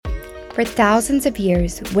For thousands of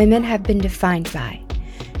years, women have been defined by,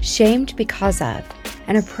 shamed because of,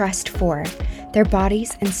 and oppressed for their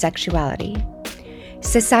bodies and sexuality.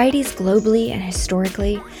 Societies globally and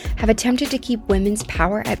historically have attempted to keep women's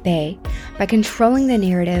power at bay by controlling the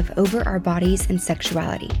narrative over our bodies and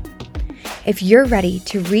sexuality. If you're ready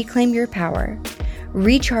to reclaim your power,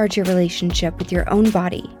 recharge your relationship with your own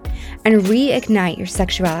body, and reignite your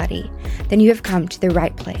sexuality, then you have come to the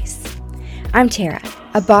right place. I'm Tara,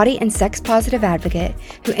 a body and sex-positive advocate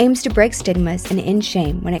who aims to break stigmas and end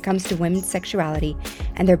shame when it comes to women's sexuality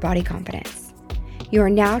and their body confidence. You are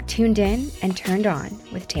now tuned in and turned on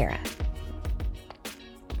with Tara.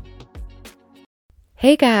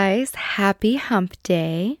 Hey guys, happy hump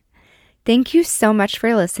day. Thank you so much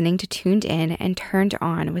for listening to Tuned In and Turned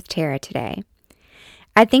On with Tara today.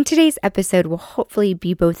 I think today's episode will hopefully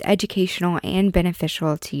be both educational and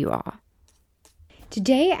beneficial to you all.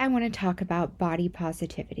 Today, I want to talk about body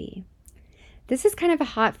positivity. This is kind of a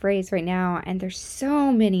hot phrase right now, and there's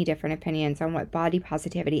so many different opinions on what body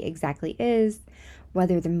positivity exactly is,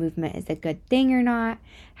 whether the movement is a good thing or not,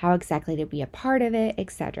 how exactly to be a part of it,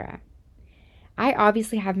 etc. I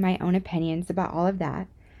obviously have my own opinions about all of that,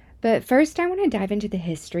 but first I want to dive into the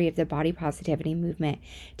history of the body positivity movement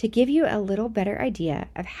to give you a little better idea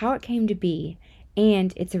of how it came to be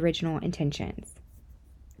and its original intentions.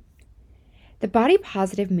 The body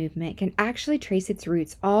positive movement can actually trace its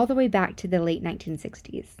roots all the way back to the late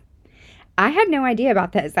 1960s. I had no idea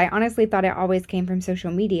about this. I honestly thought it always came from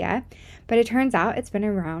social media, but it turns out it's been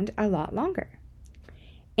around a lot longer.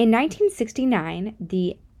 In 1969,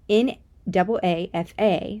 the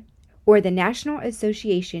NAAFA, or the National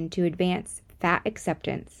Association to Advance Fat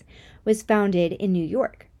Acceptance, was founded in New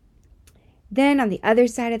York. Then on the other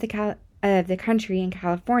side of the country in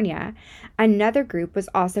California, another group was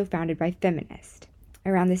also founded by feminists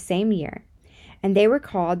around the same year, and they were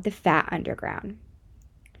called the Fat Underground.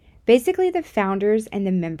 Basically, the founders and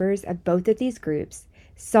the members of both of these groups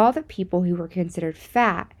saw that people who were considered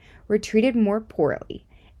fat were treated more poorly,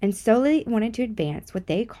 and solely wanted to advance what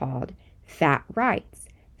they called fat rights,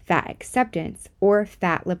 fat acceptance, or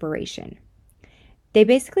fat liberation. They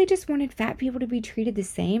basically just wanted fat people to be treated the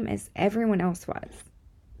same as everyone else was.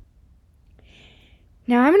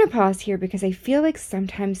 Now, I'm going to pause here because I feel like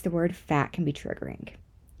sometimes the word fat can be triggering.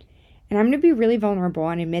 And I'm going to be really vulnerable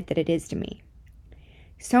and admit that it is to me.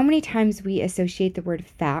 So many times we associate the word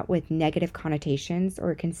fat with negative connotations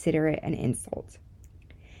or consider it an insult.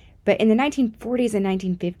 But in the 1940s and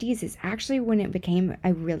 1950s is actually when it became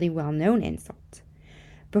a really well-known insult.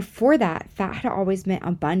 Before that, fat had always meant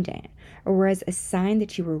abundant or was a sign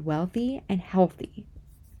that you were wealthy and healthy.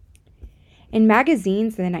 In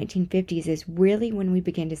magazines in the 1950s is really when we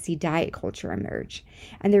began to see diet culture emerge,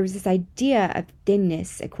 and there was this idea of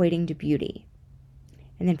thinness equating to beauty.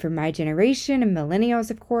 And then for my generation and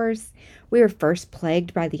millennials, of course, we were first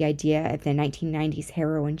plagued by the idea of the 1990s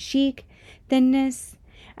heroin chic thinness,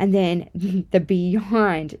 and then the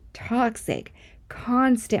beyond toxic,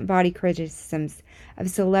 constant body criticisms of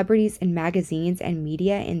celebrities in magazines and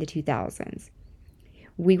media in the 2000s.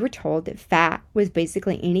 We were told that fat was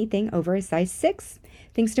basically anything over a size 6,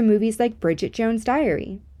 thanks to movies like Bridget Jones'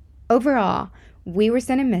 Diary. Overall, we were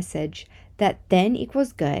sent a message that thin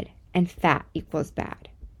equals good and fat equals bad.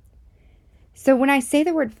 So when I say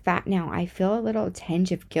the word fat now, I feel a little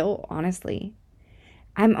tinge of guilt, honestly.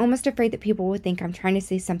 I'm almost afraid that people would think I'm trying to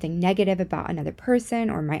say something negative about another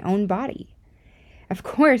person or my own body. Of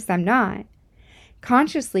course, I'm not.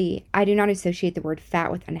 Consciously, I do not associate the word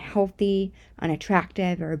fat with unhealthy,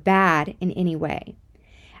 unattractive, or bad in any way.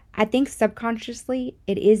 I think subconsciously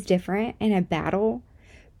it is different and a battle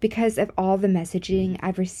because of all the messaging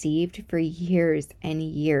I've received for years and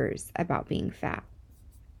years about being fat.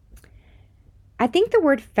 I think the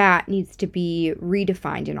word fat needs to be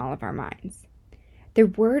redefined in all of our minds. The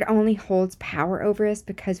word only holds power over us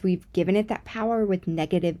because we've given it that power with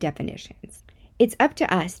negative definitions. It's up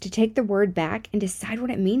to us to take the word back and decide what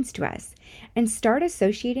it means to us and start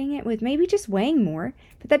associating it with maybe just weighing more,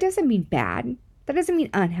 but that doesn't mean bad. That doesn't mean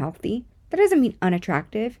unhealthy. That doesn't mean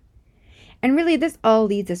unattractive. And really, this all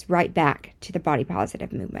leads us right back to the body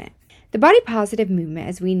positive movement. The body positive movement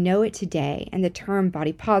as we know it today, and the term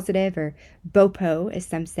body positive or BOPO as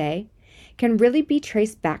some say, can really be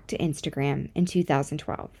traced back to Instagram in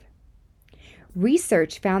 2012.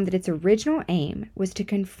 Research found that its original aim was to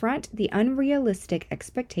confront the unrealistic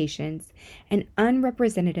expectations and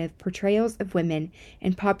unrepresentative portrayals of women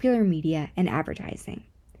in popular media and advertising.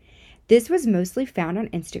 This was mostly found on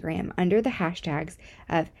Instagram under the hashtags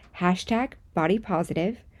of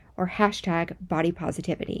 #bodypositive or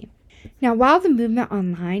 #bodypositivity. Now, while the movement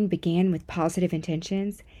online began with positive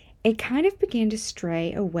intentions, it kind of began to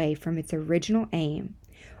stray away from its original aim,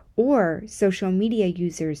 or social media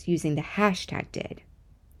users using the hashtag did.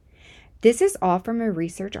 This is all from a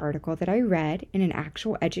research article that I read in an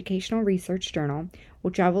actual educational research journal,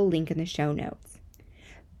 which I will link in the show notes.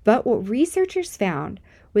 But what researchers found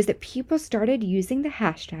was that people started using the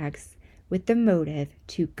hashtags with the motive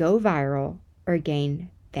to go viral or gain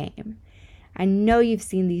fame. I know you've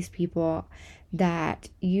seen these people that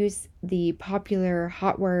use the popular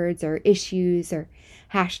hot words or issues or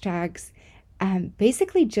hashtags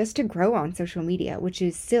basically just to grow on social media, which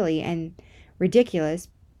is silly and ridiculous,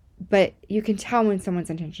 but you can tell when someone's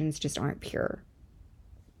intentions just aren't pure.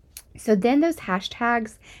 So then those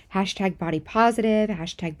hashtags, hashtag body positive,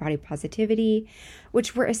 hashtag body positivity,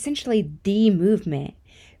 which were essentially the movement,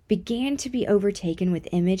 began to be overtaken with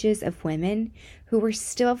images of women who were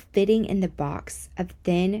still fitting in the box of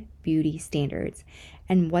thin beauty standards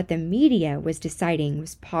and what the media was deciding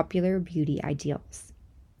was popular beauty ideals.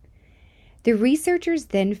 The researchers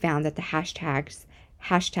then found that the hashtags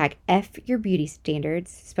hashtag F your beauty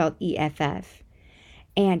standards, spelled EFF,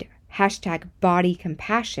 and hashtag body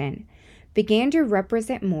compassion began to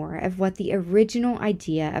represent more of what the original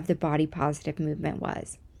idea of the body positive movement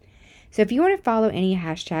was. So if you want to follow any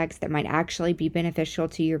hashtags that might actually be beneficial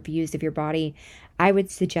to your views of your body, I would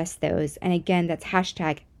suggest those. And again, that's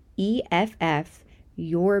hashtag EFF,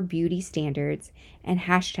 your beauty standards, and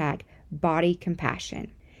hashtag body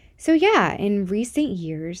compassion. So yeah, in recent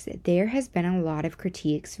years, there has been a lot of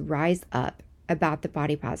critiques rise up about the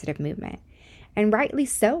body positive movement, and rightly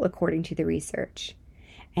so according to the research.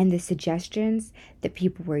 And the suggestions that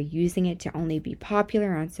people were using it to only be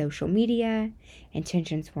popular on social media,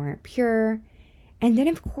 intentions weren't pure. And then,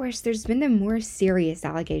 of course, there's been the more serious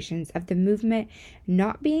allegations of the movement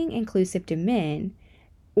not being inclusive to men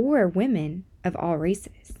or women of all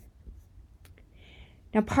races.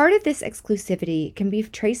 Now, part of this exclusivity can be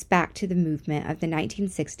traced back to the movement of the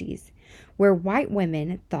 1960s, where white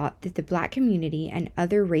women thought that the Black community and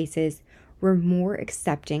other races were more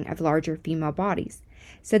accepting of larger female bodies,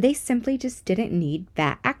 so they simply just didn't need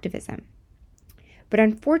fat activism. But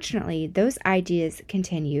unfortunately, those ideas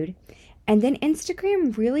continued, and then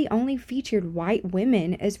Instagram really only featured white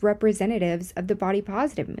women as representatives of the body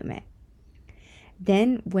positive movement.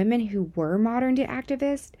 Then women who were modern day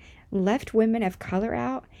activists left women of color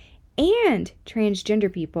out, and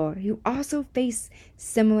transgender people who also face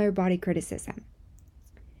similar body criticism.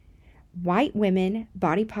 White women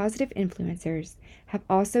body positive influencers have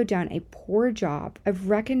also done a poor job of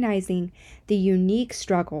recognizing the unique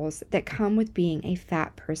struggles that come with being a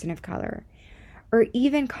fat person of color, or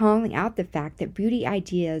even calling out the fact that beauty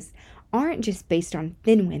ideas aren't just based on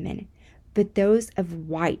thin women, but those of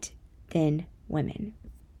white thin women.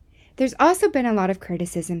 There's also been a lot of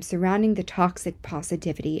criticism surrounding the toxic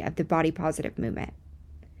positivity of the body positive movement.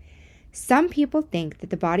 Some people think that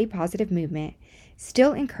the body positive movement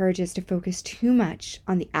still encourages to focus too much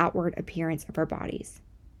on the outward appearance of our bodies.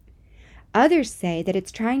 Others say that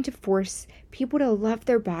it's trying to force people to love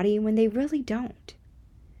their body when they really don't.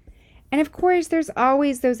 And of course, there's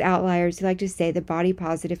always those outliers who like to say the body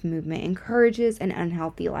positive movement encourages an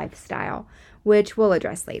unhealthy lifestyle, which we'll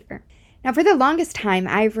address later. Now, for the longest time,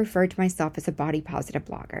 I've referred to myself as a body positive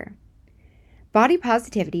blogger. Body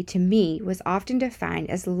positivity to me was often defined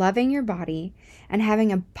as loving your body and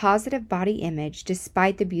having a positive body image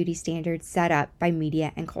despite the beauty standards set up by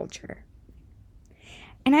media and culture.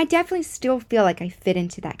 And I definitely still feel like I fit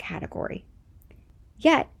into that category.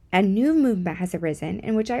 Yet, a new movement has arisen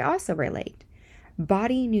in which I also relate: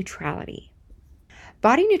 body neutrality.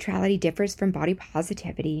 Body neutrality differs from body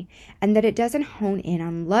positivity in that it doesn't hone in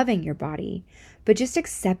on loving your body, but just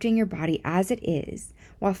accepting your body as it is,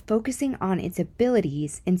 while focusing on its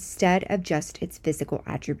abilities instead of just its physical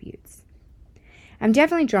attributes. I'm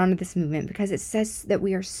definitely drawn to this movement because it says that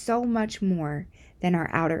we are so much more than our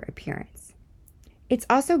outer appearance. It's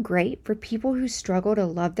also great for people who struggle to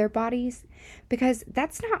love their bodies because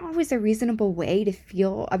that's not always a reasonable way to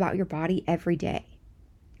feel about your body every day.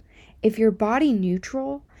 If you're body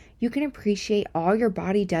neutral, you can appreciate all your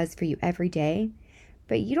body does for you every day,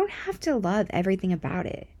 but you don't have to love everything about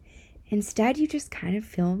it. Instead, you just kind of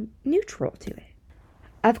feel neutral to it.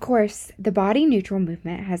 Of course, the body neutral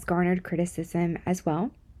movement has garnered criticism as well.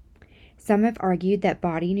 Some have argued that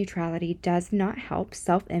body neutrality does not help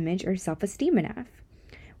self-image or self-esteem enough,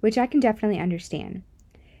 which I can definitely understand.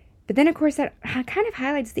 But then, of course, that kind of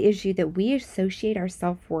highlights the issue that we associate our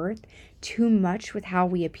self-worth too much with how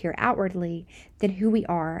we appear outwardly than who we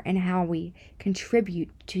are and how we contribute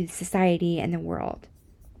to society and the world.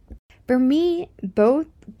 For me, both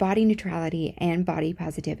body neutrality and body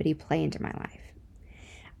positivity play into my life.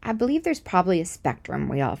 I believe there's probably a spectrum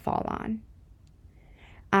we all fall on.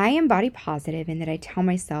 I am body positive in that I tell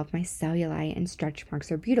myself my cellulite and stretch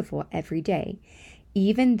marks are beautiful every day,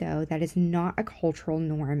 even though that is not a cultural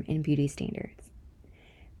norm in beauty standards.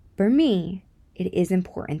 For me, it is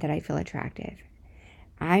important that I feel attractive.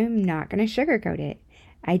 I'm not going to sugarcoat it.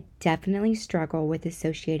 I definitely struggle with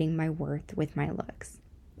associating my worth with my looks.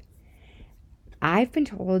 I've been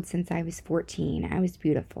told since I was 14 I was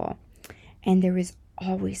beautiful, and there was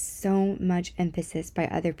always so much emphasis by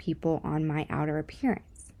other people on my outer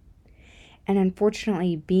appearance. And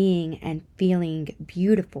unfortunately, being and feeling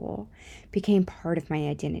beautiful became part of my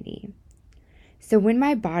identity. So when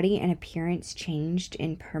my body and appearance changed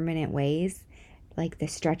in permanent ways, like the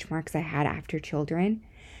stretch marks I had after children,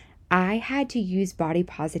 I had to use body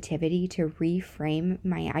positivity to reframe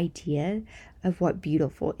my idea of what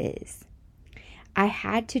beautiful is. I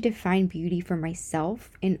had to define beauty for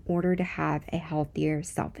myself in order to have a healthier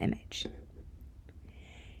self-image.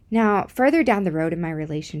 Now, further down the road in my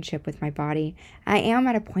relationship with my body, I am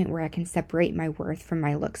at a point where I can separate my worth from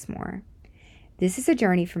my looks more. This is a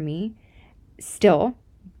journey for me, still,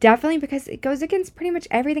 definitely because it goes against pretty much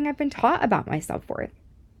everything I've been taught about my self-worth.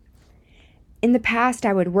 In the past,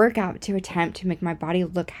 I would work out to attempt to make my body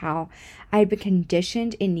look how I had been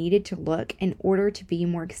conditioned and needed to look in order to be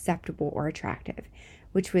more acceptable or attractive,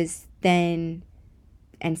 which was thin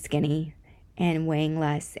and skinny and weighing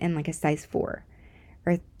less and like a size 4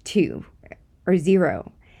 or 2 or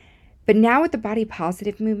 0. But now with the body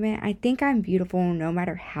positive movement, I think I'm beautiful no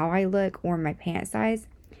matter how I look or my pant size.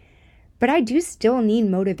 But I do still need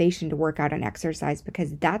motivation to work out and exercise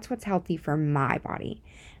because that's what's healthy for my body.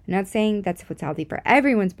 I'm not saying that's what's healthy for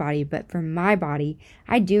everyone's body, but for my body,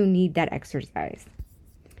 I do need that exercise.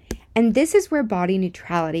 And this is where body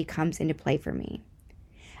neutrality comes into play for me.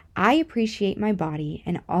 I appreciate my body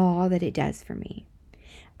and all that it does for me.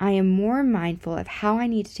 I am more mindful of how I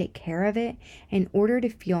need to take care of it in order to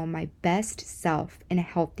feel my best self in a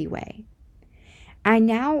healthy way. I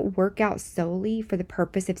now work out solely for the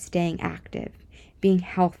purpose of staying active, being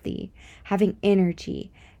healthy, having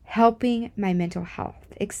energy, helping my mental health,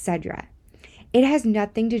 etc. It has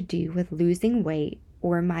nothing to do with losing weight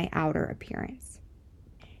or my outer appearance.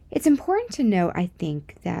 It's important to note, I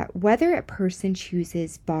think, that whether a person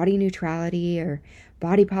chooses body neutrality or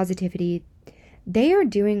body positivity, they are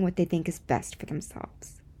doing what they think is best for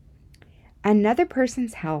themselves. Another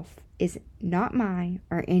person's health is not mine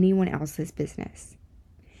or anyone else's business.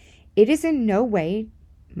 It is in no way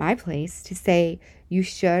my place to say you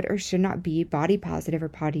should or should not be body positive or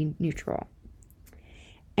body neutral.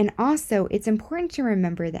 And also, it's important to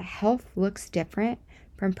remember that health looks different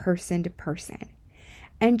from person to person.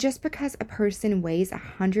 And just because a person weighs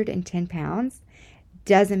 110 pounds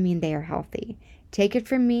doesn't mean they are healthy. Take it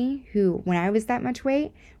from me, who, when I was that much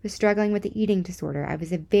weight, was struggling with the eating disorder. I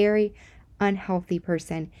was a very unhealthy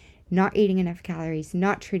person, not eating enough calories,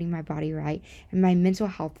 not treating my body right, and my mental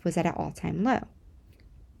health was at an all-time low.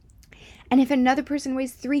 And if another person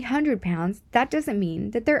weighs 300 pounds, that doesn't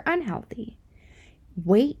mean that they're unhealthy.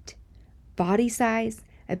 Weight, body size,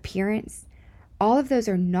 appearance, all of those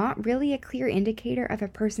are not really a clear indicator of a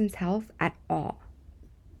person's health at all.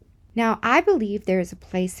 Now, I believe there is a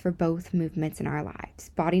place for both movements in our lives,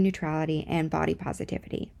 body neutrality and body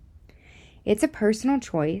positivity. It's a personal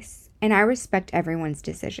choice, and I respect everyone's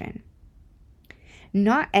decision.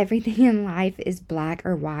 Not everything in life is black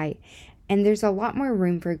or white, and there's a lot more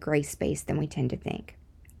room for gray space than we tend to think.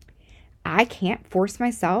 I can't force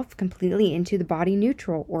myself completely into the body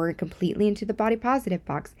neutral or completely into the body positive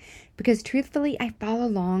box because truthfully, I fall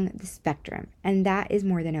along the spectrum, and that is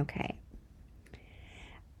more than okay.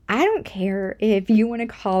 I don't care if you want to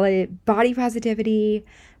call it body positivity,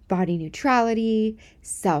 body neutrality,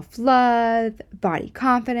 self-love, body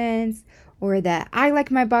confidence, or the I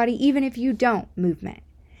like my body even if you don't movement.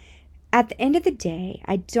 At the end of the day,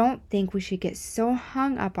 I don't think we should get so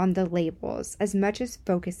hung up on the labels as much as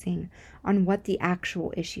focusing on what the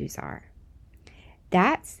actual issues are.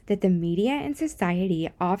 That's that the media and society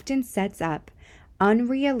often sets up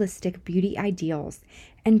unrealistic beauty ideals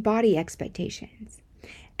and body expectations.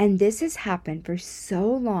 And this has happened for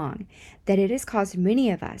so long that it has caused many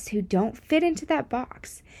of us who don't fit into that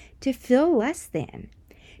box to feel less than,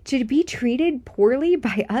 to be treated poorly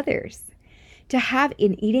by others, to have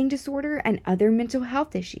an eating disorder and other mental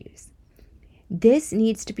health issues. This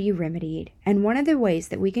needs to be remedied, and one of the ways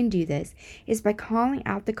that we can do this is by calling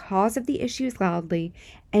out the cause of the issues loudly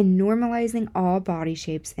and normalizing all body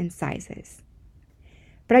shapes and sizes.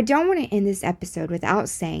 But I don't want to end this episode without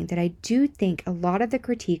saying that I do think a lot of the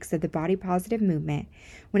critiques of the body positive movement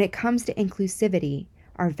when it comes to inclusivity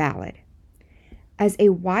are valid. As a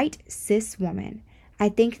white cis woman, I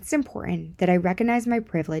think it's important that I recognize my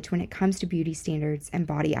privilege when it comes to beauty standards and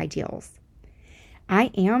body ideals.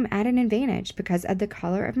 I am at an advantage because of the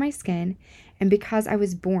color of my skin and because I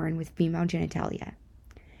was born with female genitalia.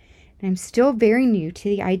 I'm still very new to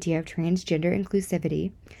the idea of transgender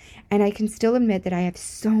inclusivity, and I can still admit that I have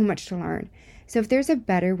so much to learn. So if there's a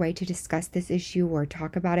better way to discuss this issue or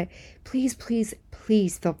talk about it, please, please,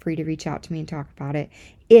 please feel free to reach out to me and talk about it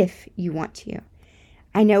if you want to.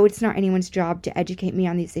 I know it's not anyone's job to educate me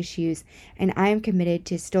on these issues, and I am committed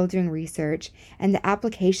to still doing research and the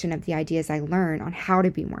application of the ideas I learn on how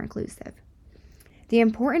to be more inclusive. The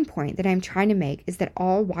important point that I'm trying to make is that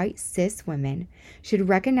all white cis women should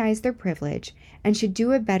recognize their privilege and should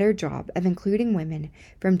do a better job of including women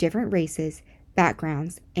from different races,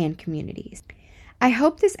 backgrounds, and communities. I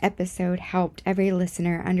hope this episode helped every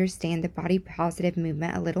listener understand the body positive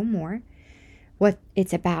movement a little more, what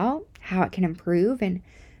it's about, how it can improve, and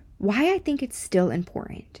why I think it's still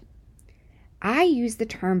important. I use the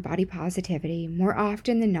term body positivity more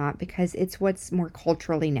often than not because it's what's more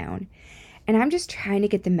culturally known. And I'm just trying to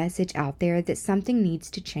get the message out there that something needs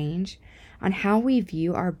to change on how we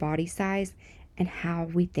view our body size and how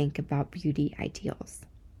we think about beauty ideals.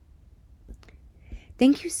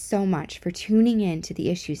 Thank you so much for tuning in to the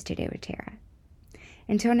Issues Today with Tara.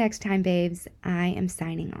 Until next time, babes, I am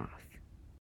signing off.